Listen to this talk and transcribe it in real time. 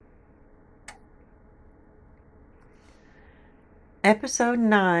Episode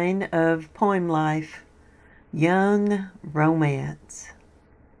 9 of Poem Life, Young Romance.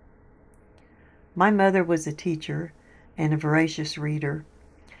 My mother was a teacher and a voracious reader.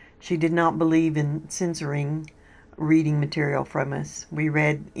 She did not believe in censoring reading material from us. We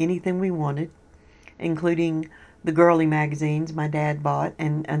read anything we wanted, including the girly magazines my dad bought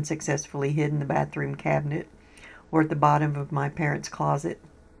and unsuccessfully hid in the bathroom cabinet or at the bottom of my parents' closet.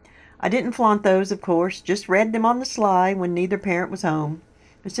 I didn't flaunt those, of course, just read them on the sly when neither parent was home.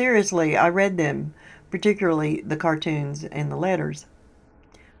 Seriously, I read them, particularly the cartoons and the letters.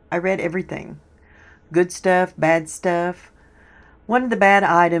 I read everything. Good stuff, bad stuff. One of the bad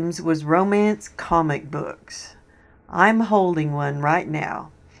items was romance comic books. I'm holding one right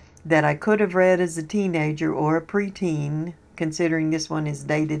now that I could have read as a teenager or a preteen, considering this one is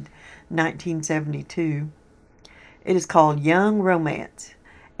dated 1972. It is called Young Romance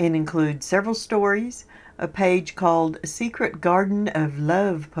and includes several stories, a page called Secret Garden of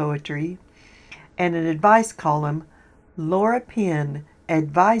Love Poetry, and an advice column, Laura Penn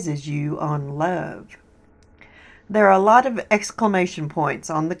Advises You on Love. There are a lot of exclamation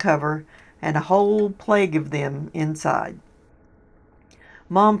points on the cover and a whole plague of them inside.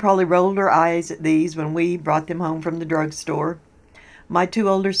 Mom probably rolled her eyes at these when we brought them home from the drugstore. My two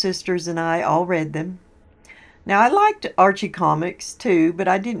older sisters and I all read them. Now, I liked Archie comics too, but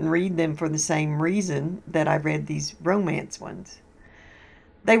I didn't read them for the same reason that I read these romance ones.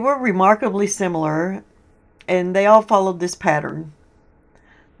 They were remarkably similar, and they all followed this pattern,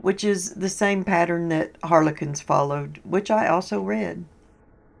 which is the same pattern that Harlequins followed, which I also read.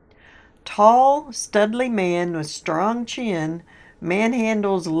 Tall, studly man with strong chin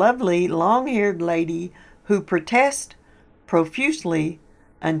manhandles lovely, long-haired lady who protests profusely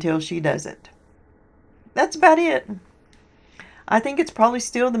until she doesn't. That's about it. I think it's probably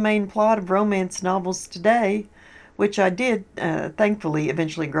still the main plot of romance novels today, which I did, thankfully,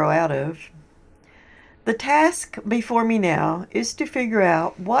 eventually grow out of. The task before me now is to figure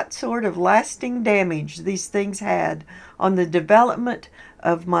out what sort of lasting damage these things had on the development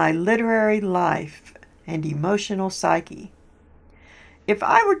of my literary life and emotional psyche. If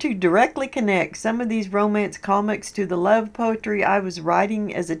I were to directly connect some of these romance comics to the love poetry I was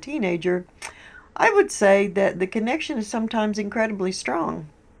writing as a teenager, I would say that the connection is sometimes incredibly strong.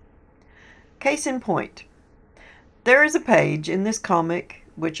 Case in point, there is a page in this comic,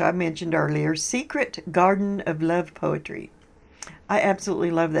 which I mentioned earlier, Secret Garden of Love Poetry. I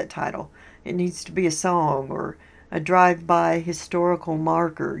absolutely love that title. It needs to be a song or a drive-by historical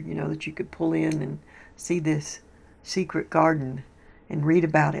marker, that you could pull in and see this secret garden and read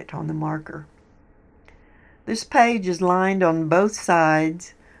about it on the marker. This page is lined on both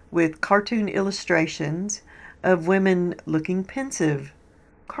sides with cartoon illustrations of women looking pensive,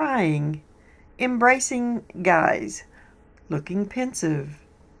 crying, embracing guys, looking pensive,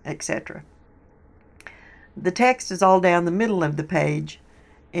 etc. The text is all down the middle of the page,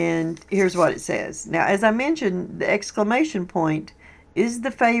 and here's what it says. Now, as I mentioned, the exclamation point is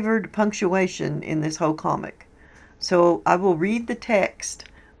the favored punctuation in this whole comic, so I will read the text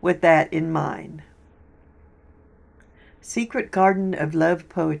with that in mind. Secret Garden of Love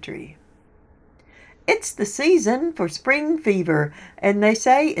Poetry. It's the season for spring fever, and they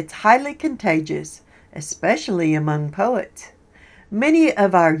say it's highly contagious, especially among poets. Many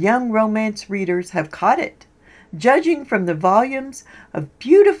of our young romance readers have caught it, judging from the volumes of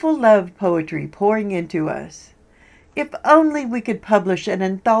beautiful love poetry pouring into us. If only we could publish an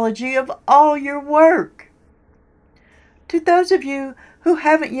anthology of all your work. To those of you who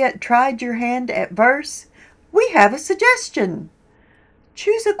haven't yet tried your hand at verse, we have a suggestion.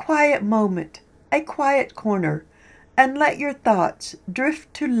 Choose a quiet moment, a quiet corner, and let your thoughts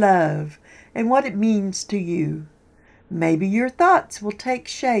drift to love and what it means to you. Maybe your thoughts will take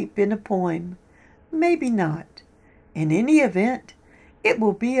shape in a poem, maybe not. In any event, it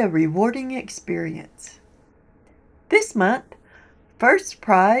will be a rewarding experience. This month, first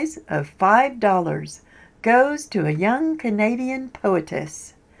prize of $5 goes to a young Canadian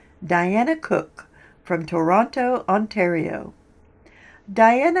poetess, Diana Cook, from Toronto, Ontario.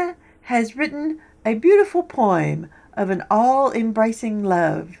 Diana has written a beautiful poem of an all-embracing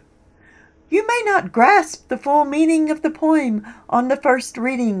love. You may not grasp the full meaning of the poem on the first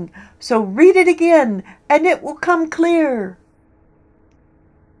reading, so read it again and it will come clear.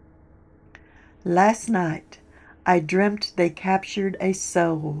 Last night, I dreamt they captured a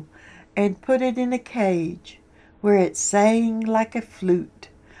soul and put it in a cage where it sang like a flute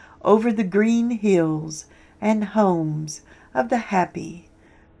over the green hills and homes of the happy,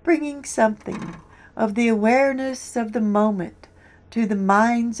 bringing something of the awareness of the moment to the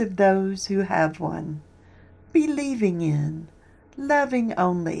minds of those who have one, believing in loving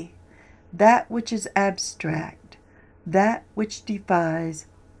only that which is abstract, that which defies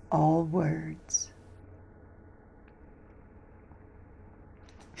all words.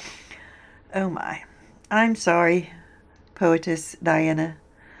 Oh my. I'm sorry, poetess Diana,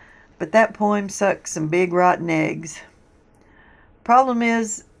 but that poem sucks some big rotten eggs. Problem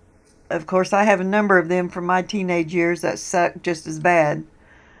is, of course, I have a number of them from my teenage years that suck just as bad.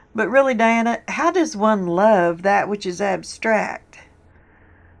 But really, Diana, how does one love that which is abstract?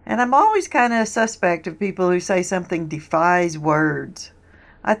 And I'm always kind of suspect of people who say something defies words.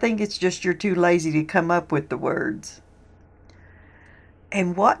 I think it's just you're too lazy to come up with the words.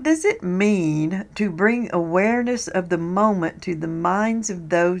 And what does it mean to bring awareness of the moment to the minds of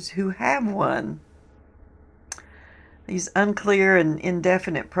those who have one? These unclear and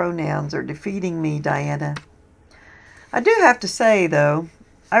indefinite pronouns are defeating me, Diana. I do have to say, though,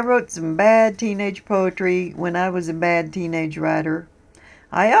 I wrote some bad teenage poetry when I was a bad teenage writer.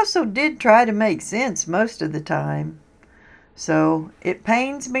 I also did try to make sense most of the time. So it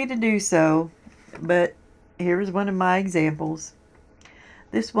pains me to do so, but here's one of my examples.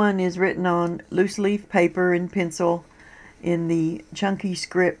 This one is written on loose leaf paper and pencil in the chunky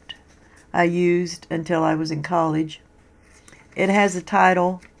script I used until I was in college. It has a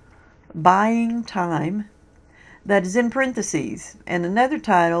title, Buying Time, that is in parentheses, and another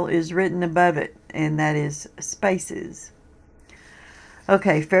title is written above it, and that is spaces.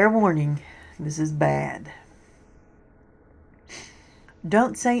 Okay, fair warning, this is bad.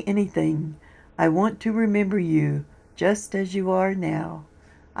 Don't say anything. I want to remember you just as you are now.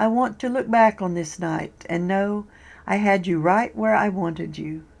 I want to look back on this night and know I had you right where I wanted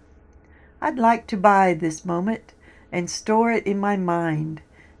you. I'd like to buy this moment and store it in my mind,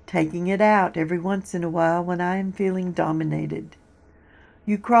 taking it out every once in a while when I am feeling dominated.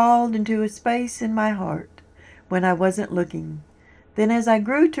 You crawled into a space in my heart when I wasn't looking. Then as I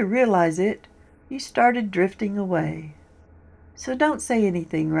grew to realize it, you started drifting away. So don't say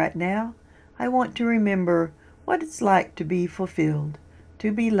anything right now. I want to remember what it's like to be fulfilled,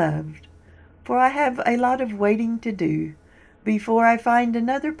 to be loved, for I have a lot of waiting to do before I find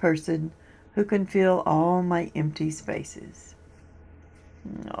another person who can fill all my empty spaces.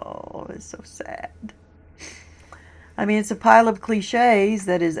 Oh, it's so sad. I mean, it's a pile of cliches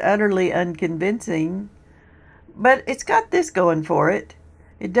that is utterly unconvincing, but it's got this going for it.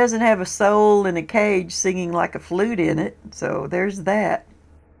 It doesn't have a soul in a cage singing like a flute in it, so there's that.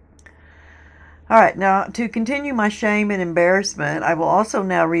 All right, now to continue my shame and embarrassment, I will also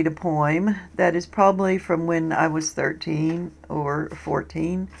now read a poem that is probably from when I was 13 or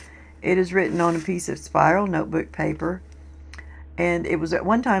 14. It is written on a piece of spiral notebook paper, and it was at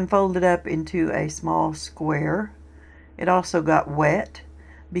one time folded up into a small square. It also got wet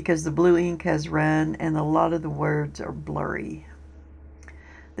because the blue ink has run and a lot of the words are blurry.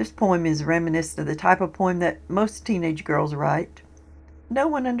 This poem is reminiscent of the type of poem that most teenage girls write. No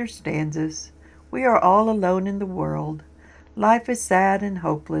one understands us. We are all alone in the world. Life is sad and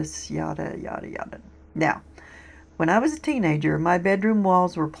hopeless, yada, yada, yada. Now, when I was a teenager, my bedroom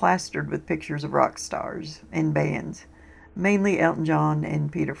walls were plastered with pictures of rock stars and bands, mainly Elton John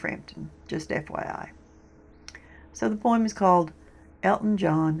and Peter Frampton, just FYI. So the poem is called Elton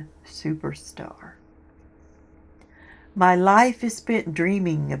John Superstar. My life is spent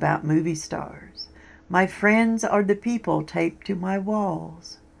dreaming about movie stars. My friends are the people taped to my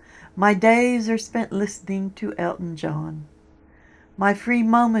walls. My days are spent listening to Elton John. My free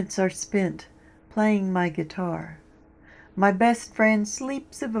moments are spent playing my guitar. My best friend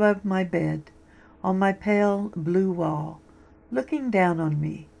sleeps above my bed on my pale blue wall, looking down on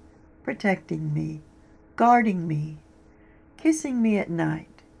me, protecting me, guarding me, kissing me at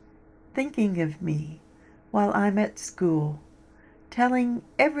night, thinking of me while I'm at school, telling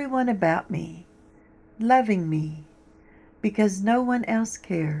everyone about me, loving me, because no one else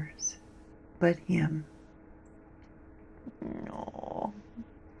cares but him. Aww.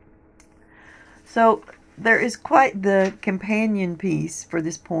 So there is quite the companion piece for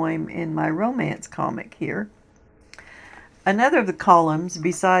this poem in my romance comic here. Another of the columns,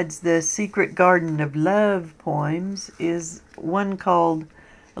 besides the Secret Garden of Love poems, is one called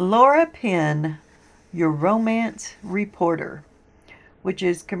Laura Penn, Your Romance Reporter, which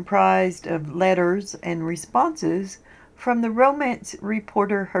is comprised of letters and responses from the romance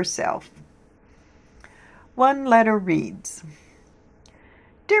reporter herself. One letter reads,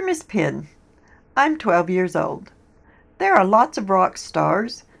 Dear Miss Penn, I'm 12 years old. There are lots of rock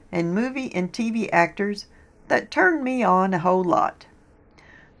stars and movie and TV actors that turn me on a whole lot.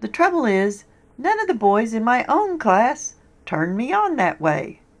 The trouble is, none of the boys in my own class turn me on that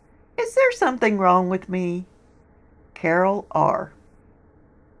way. Is there something wrong with me? Carol R.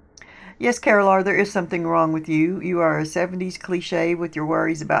 Yes, Carol R., there is something wrong with you. You are a 70s cliche with your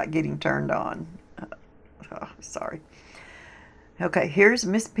worries about getting turned on. Sorry. Okay, here's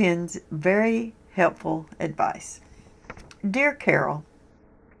Miss Penn's very helpful advice. Dear Carol,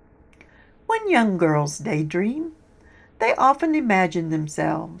 when young girls daydream, they often imagine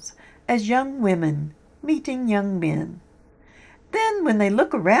themselves as young women meeting young men. Then, when they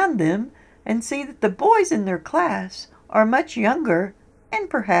look around them and see that the boys in their class are much younger and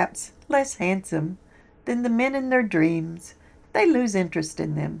perhaps less handsome than the men in their dreams, they lose interest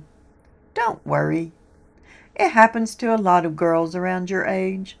in them. Don't worry. It happens to a lot of girls around your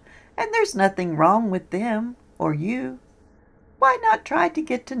age, and there's nothing wrong with them or you. Why not try to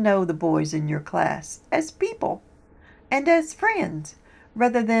get to know the boys in your class as people and as friends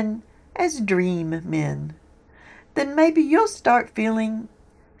rather than as dream men? Then maybe you'll start feeling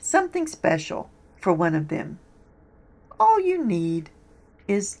something special for one of them. All you need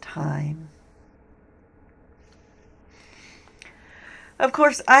is time. Of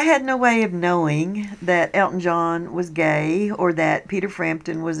course, I had no way of knowing that Elton John was gay or that Peter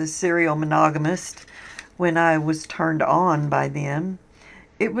Frampton was a serial monogamist when I was turned on by them.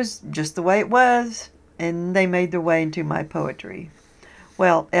 It was just the way it was, and they made their way into my poetry.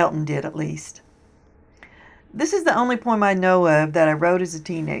 Well, Elton did at least. This is the only poem I know of that I wrote as a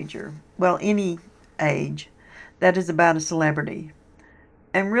teenager, well, any age, that is about a celebrity.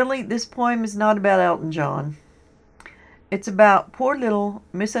 And really, this poem is not about Elton John. It's about poor little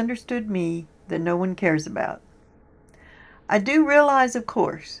misunderstood me that no one cares about. I do realize, of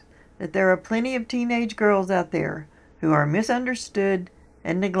course, that there are plenty of teenage girls out there who are misunderstood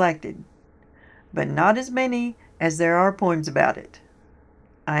and neglected, but not as many as there are poems about it.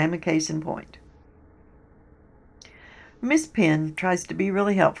 I am a case in point. Miss Penn tries to be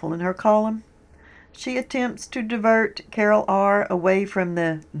really helpful in her column. She attempts to divert Carol R. away from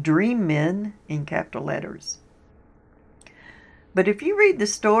the dream men in capital letters. But if you read the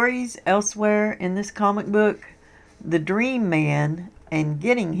stories elsewhere in this comic book, the dream man and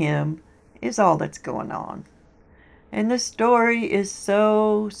getting him is all that's going on. And the story is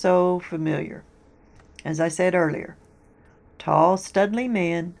so familiar. As I said earlier, tall, studly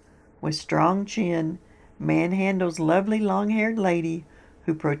man with strong chin manhandles lovely long-haired lady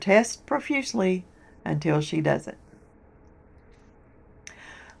who protests profusely until she does it.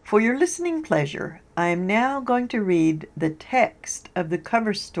 For your listening pleasure, I am now going to read the text of the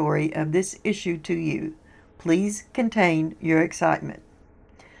cover story of this issue to you. Please contain your excitement.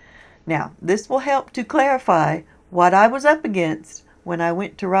 Now, this will help to clarify what I was up against when I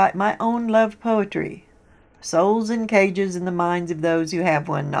went to write my own love poetry. Souls in cages in the minds of those who have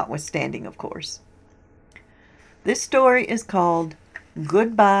one, notwithstanding, of course. This story is called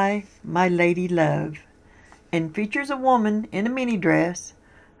Goodbye, My Lady Love, and features a woman in a mini dress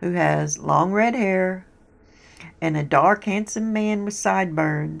who has long red hair and a dark, handsome man with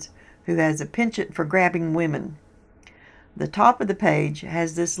sideburns who has a penchant for grabbing women. The top of the page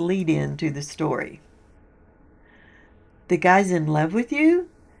has this lead-in to the story. The guy's in love with you,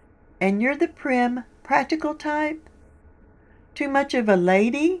 and you're the prim, practical type? Too much of a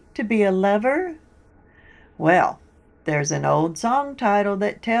lady to be a lover? Well, there's an old song title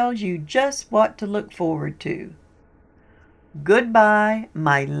that tells you just what to look forward to. Goodbye,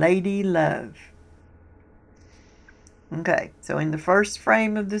 My Lady Love. Okay, so in the first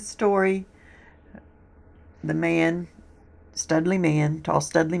frame of the story, the man, studly man, tall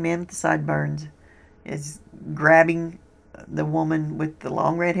studly man with the sideburns, is grabbing the woman with the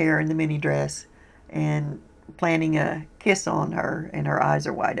long red hair and the mini dress and planning a kiss on her, and her eyes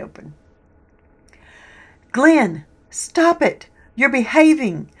are wide open. Glenn, stop it! You're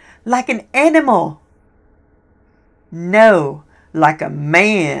behaving like an animal. No, like a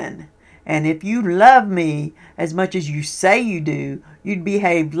man. And if you love me as much as you say you do, you'd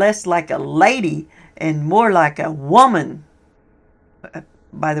behave less like a lady and more like a woman.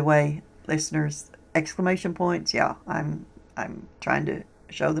 By the way, listeners, exclamation points, yeah, I'm trying to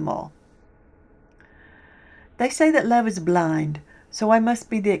show them all. They say that love is blind, so I must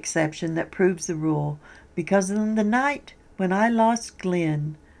be the exception that proves the rule, because in the night when I lost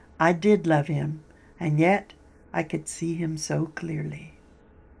Glenn, I did love him, and yet I could see him so clearly.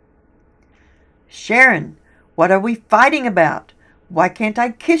 Sharon, what are we fighting about? Why can't I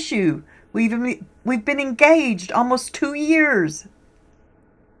kiss you? We've been engaged almost 2 years.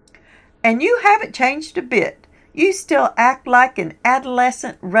 And you haven't changed a bit. You still act like an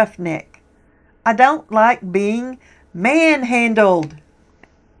adolescent roughneck. I don't like being manhandled.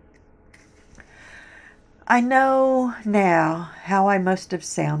 I know now how I must have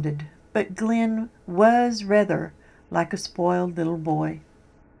sounded, but Glenn was rather like a spoiled little boy.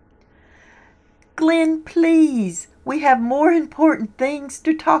 Glenn, please, we have more important things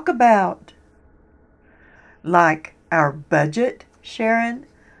to talk about. Like our budget, Sharon?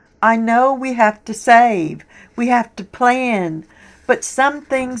 I know we have to save, we have to plan, but some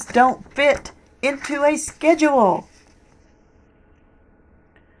things don't fit into a schedule.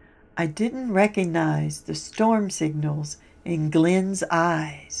 I didn't recognize the storm signals in Glenn's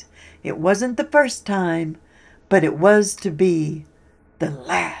eyes. It wasn't the first time, but it was to be the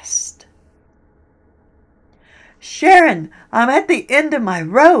last. Sharon, I'm at the end of my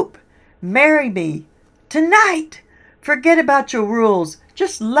rope. Marry me tonight. Forget about your rules.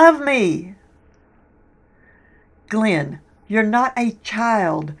 Just love me. Glenn, you're not a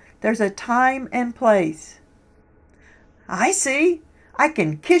child. There's a time and place. I see. I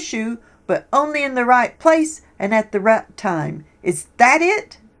can kiss you, but only in the right place and at the right time. Is that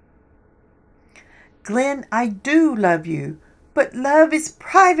it? Glenn, I do love you, but love is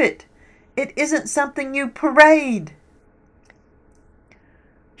private. It isn't something you parade.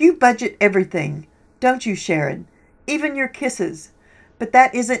 You budget everything, don't you, Sharon? Even your kisses. But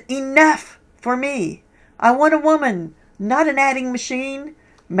that isn't enough for me. I want a woman, not an adding machine.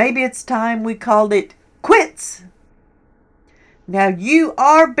 Maybe it's time we called it quits. Now you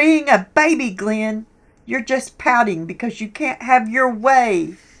are being a baby, Glenn. You're just pouting because you can't have your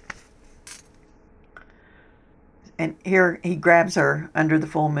way. And here he grabs her under the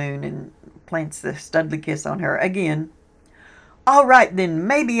full moon and plants the Studley kiss on her again. All right then,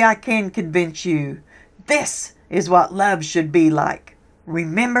 maybe I can convince you. This is what love should be like.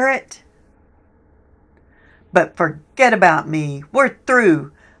 Remember it? But forget about me. We're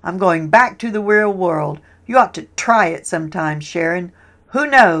through. I'm going back to the real world. You ought to try it sometime, Sharon. Who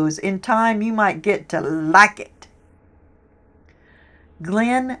knows, in time you might get to like it.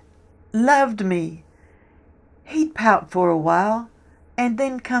 Glenn loved me. He'd pout for a while and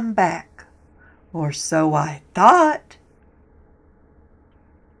then come back. Or so I thought.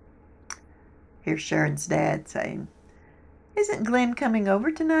 Here's Sharon's dad saying, Isn't Glenn coming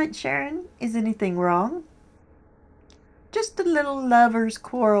over tonight, Sharon? Is anything wrong? Just a little lover's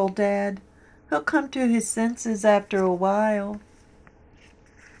quarrel, Dad. He'll come to his senses after a while.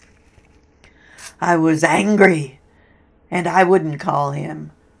 I was angry, and I wouldn't call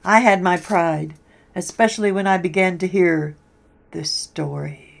him. I had my pride, especially when I began to hear the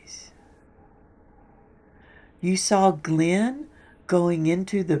stories. You saw Glenn going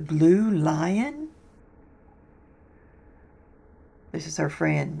into the Blue Lion? This is her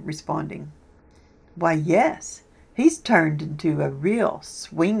friend responding. Why, yes, he's turned into a real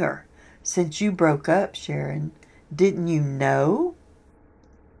swinger since you broke up, Sharon. Didn't you know?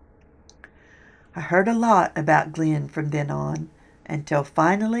 I heard a lot about Glenn from then on, until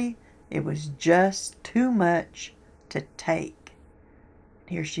finally it was just too much to take.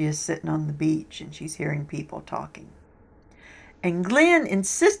 Here she is sitting on the beach and she's hearing people talking. And Glenn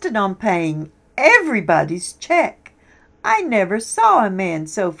insisted on paying everybody's check. I never saw a man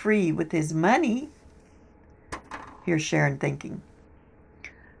so free with his money. Here's Sharon thinking,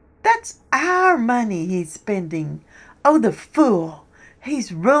 that's our money he's spending. Oh, the fool.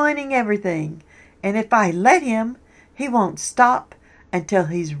 He's ruining everything. And if I let him, he won't stop until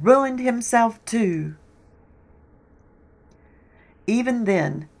he's ruined himself too. Even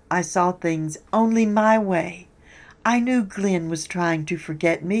then, I saw things only my way. I knew Glenn was trying to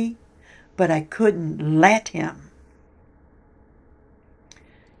forget me, but I couldn't let him.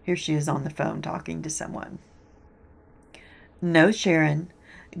 Here she is on the phone talking to someone. No, Sharon.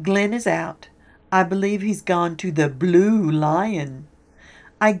 Glenn is out. I believe he's gone to the Blue Lion.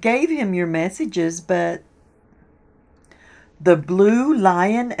 I gave him your messages, but... The Blue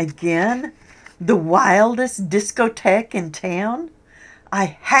Lion again? The wildest discotheque in town?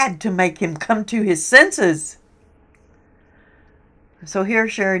 I had to make him come to his senses. So here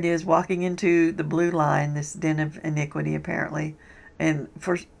Sharon is walking into the Blue Lion, this den of iniquity apparently. And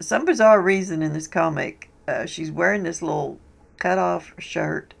for some bizarre reason in this comic, she's wearing this little cut-off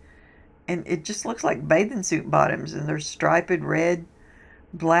shirt. And it just looks like bathing suit bottoms. And they're striped red,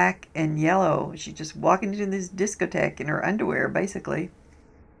 black, and yellow. She's just walking into this discotheque in her underwear, basically.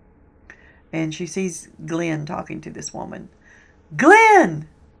 And she sees Glenn talking to this woman. Glenn!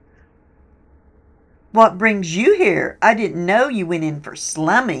 What brings you here? I didn't know you went in for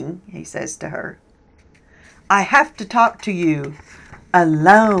slumming, he says to her. I have to talk to you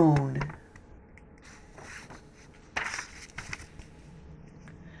alone.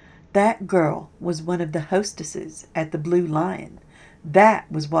 That girl was one of the hostesses at the Blue Lion.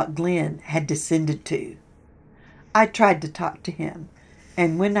 That was what Glenn had descended to. I tried to talk to him,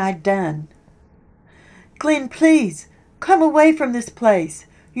 and when I'd done, Glenn, please, come away from this place.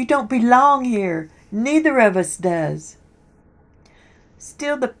 You don't belong here. Neither of us does.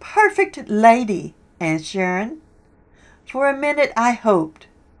 Still the perfect lady, Aunt Sharon. For a minute I hoped.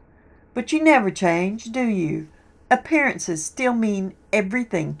 But you never change, do you? Appearances still mean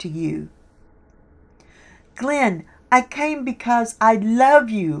everything to you. Glenn, I came because I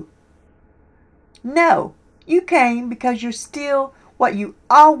love you. No, you came because you're still what you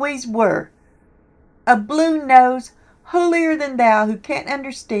always were. A blue-nosed, holier-than-thou who can't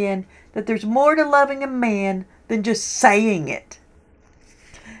understand that there's more to loving a man than just saying it.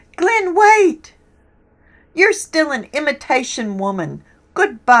 Glenn, wait! You're still an imitation woman.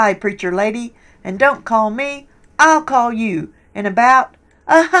 Goodbye, preacher lady, and don't call me. I'll call you in about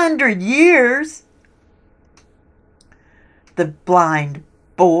 100 years. The blind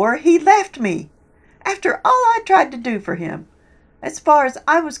boar, he left me. After all I tried to do for him. As far as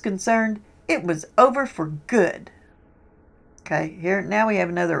I was concerned, it was over for good. Okay, here now we have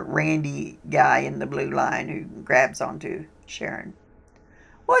another Randy guy in the blue line who grabs onto Sharon.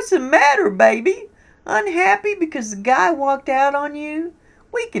 What's the matter, baby? Unhappy because the guy walked out on you?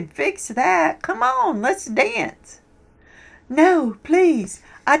 We can fix that. Come on, let's dance. No, please,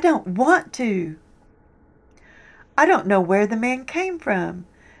 I don't want to. I don't know where the man came from.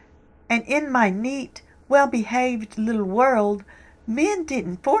 And in my neat, well-behaved little world, men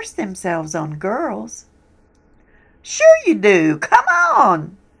didn't force themselves on girls. Sure you do. Come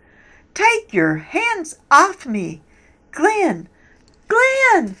on. Take your hands off me. Glenn,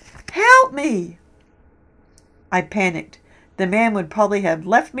 Glenn, help me. I panicked. The man would probably have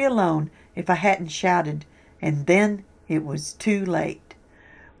left me alone if I hadn't shouted, and then it was too late.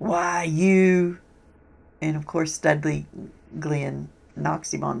 Why, you... And of course Studley Glenn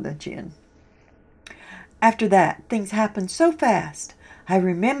knocks him on the chin. After that, things happened so fast. I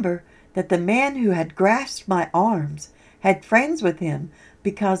remember that the man who had grasped my arms had friends with him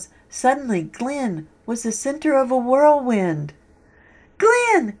because suddenly Glenn was the center of a whirlwind.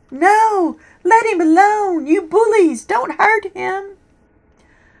 Glenn, no! Let him alone! You bullies! Don't hurt him!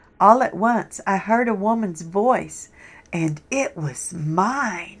 All at once I heard a woman's voice, and it was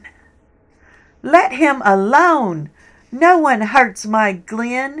mine. Let him alone! No one hurts my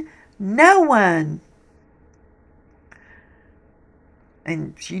Glenn! No one!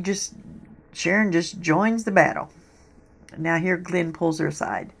 And Sharon just joins the battle. Now here Glenn pulls her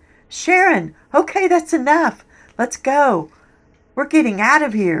aside. Sharon, okay, that's enough. Let's go. We're getting out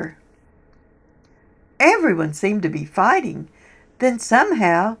of here. Everyone seemed to be fighting. Then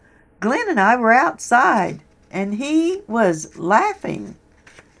somehow Glenn and I were outside, and he was laughing.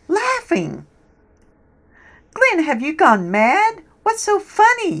 Laughing. Glenn, have you gone mad? What's so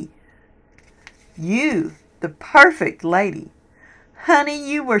funny? You, the perfect lady.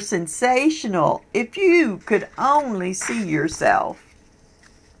 Honey, you were sensational. If you could only see yourself.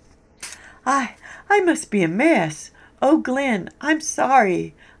 I must be a mess. Oh, Glenn, I'm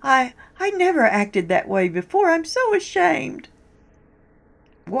sorry. I never acted that way before. I'm so ashamed.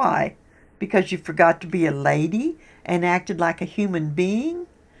 Why? Because you forgot to be a lady and acted like a human being?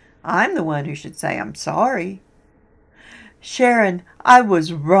 I'm the one who should say I'm sorry. Sharon, I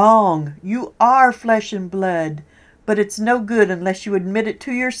was wrong. You are flesh and blood. But it's no good unless you admit it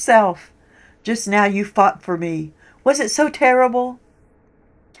to yourself. Just now you fought for me. Was it so terrible?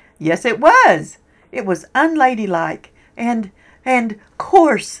 Yes, it was. It was unladylike and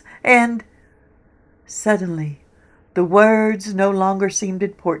coarse and... Suddenly, the words no longer seemed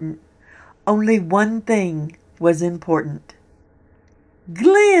important. Only one thing was important.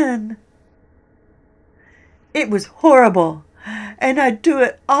 Glenn! It was horrible, and I'd do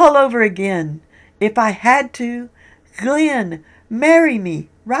it all over again if I had to. Glenn, marry me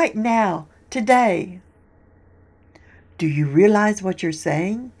right now, today. Do you realize what you're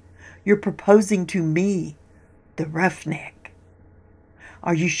saying? You're proposing to me, the roughneck.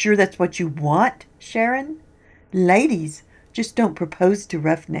 Are you sure that's what you want, Sharon? Ladies just don't propose to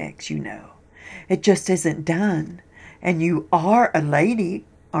roughnecks, you know. It just isn't done. And you are a lady,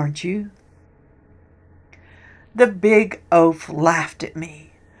 aren't you? The big oaf laughed at me.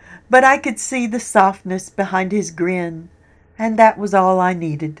 But I could see the softness behind his grin, and that was all I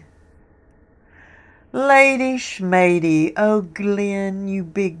needed. Lady Schmady, oh Glenn, you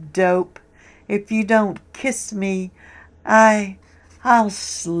big dope, if you don't kiss me, I'll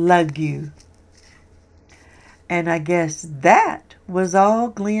slug you. And I guess that was all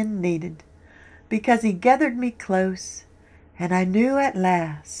Glenn needed, because he gathered me close, and I knew at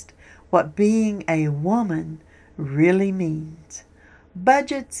last what being a woman really means.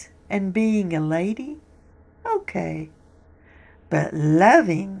 Budgets and being a lady? Okay. But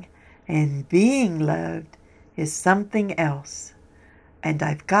loving and being loved is something else, and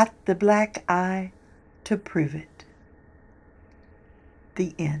I've got the black eye to prove it.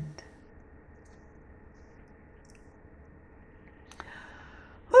 The end.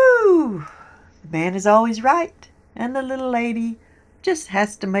 Woo! The man is always right, and the little lady just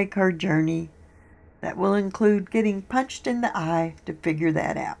has to make her journey that will include getting punched in the eye to figure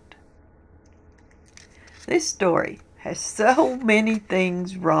that out. This story has so many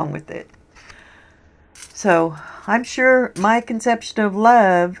things wrong with it. So I'm sure my conception of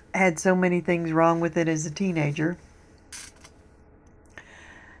love had so many things wrong with it as a teenager.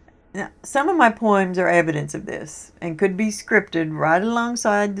 Now, some of my poems are evidence of this and could be scripted right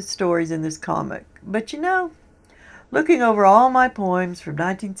alongside the stories in this comic. But looking over all my poems from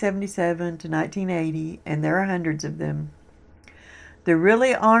 1977 to 1980, and there are hundreds of them, there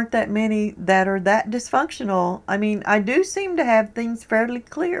really aren't that many that are that dysfunctional. I mean, I do seem to have things fairly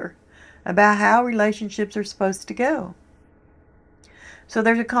clear about how relationships are supposed to go. So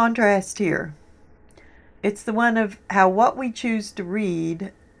there's a contrast here. It's the one of how what we choose to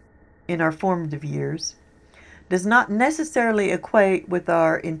read in our formative years does not necessarily equate with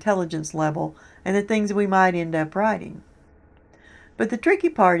our intelligence level and the things we might end up writing. But the tricky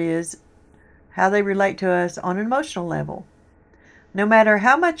part is how they relate to us on an emotional level. No matter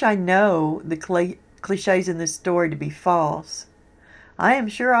how much I know the cliches in this story to be false, I am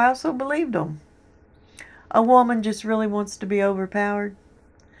sure I also believed them. A woman just really wants to be overpowered.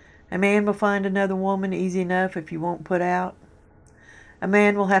 A man will find another woman easy enough if you won't put out. A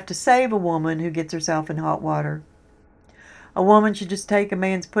man will have to save a woman who gets herself in hot water. A woman should just take a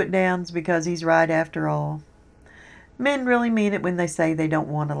man's put-downs because he's right after all. Men really mean it when they say they don't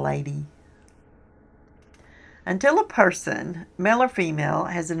want a lady. Until a person, male or female,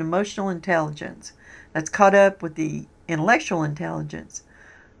 has an emotional intelligence that's caught up with the intellectual intelligence,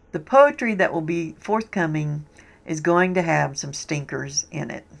 the poetry that will be forthcoming is going to have some stinkers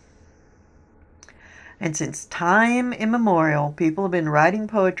in it. And since time immemorial, people have been writing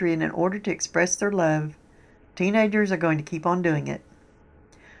poetry in order to express their love, teenagers are going to keep on doing it.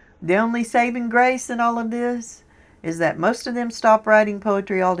 The only saving grace in all of this is that most of them stop writing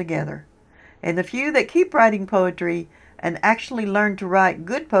poetry altogether. And the few that keep writing poetry and actually learn to write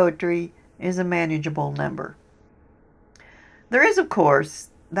good poetry is a manageable number. There is, of course,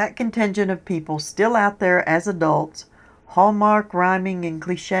 that contingent of people still out there as adults, hallmark rhyming and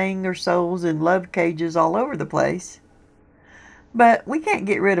clicheing their souls in love cages all over the place. But we can't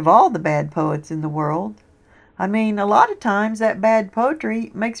get rid of all the bad poets in the world. I mean, a lot of times that bad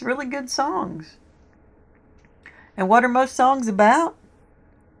poetry makes really good songs. And what are most songs about?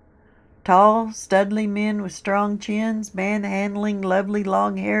 Tall, studly men with strong chins, manhandling lovely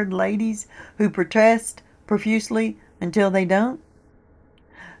long-haired ladies who protest profusely until they don't.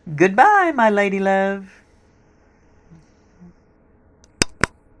 Goodbye, my lady love.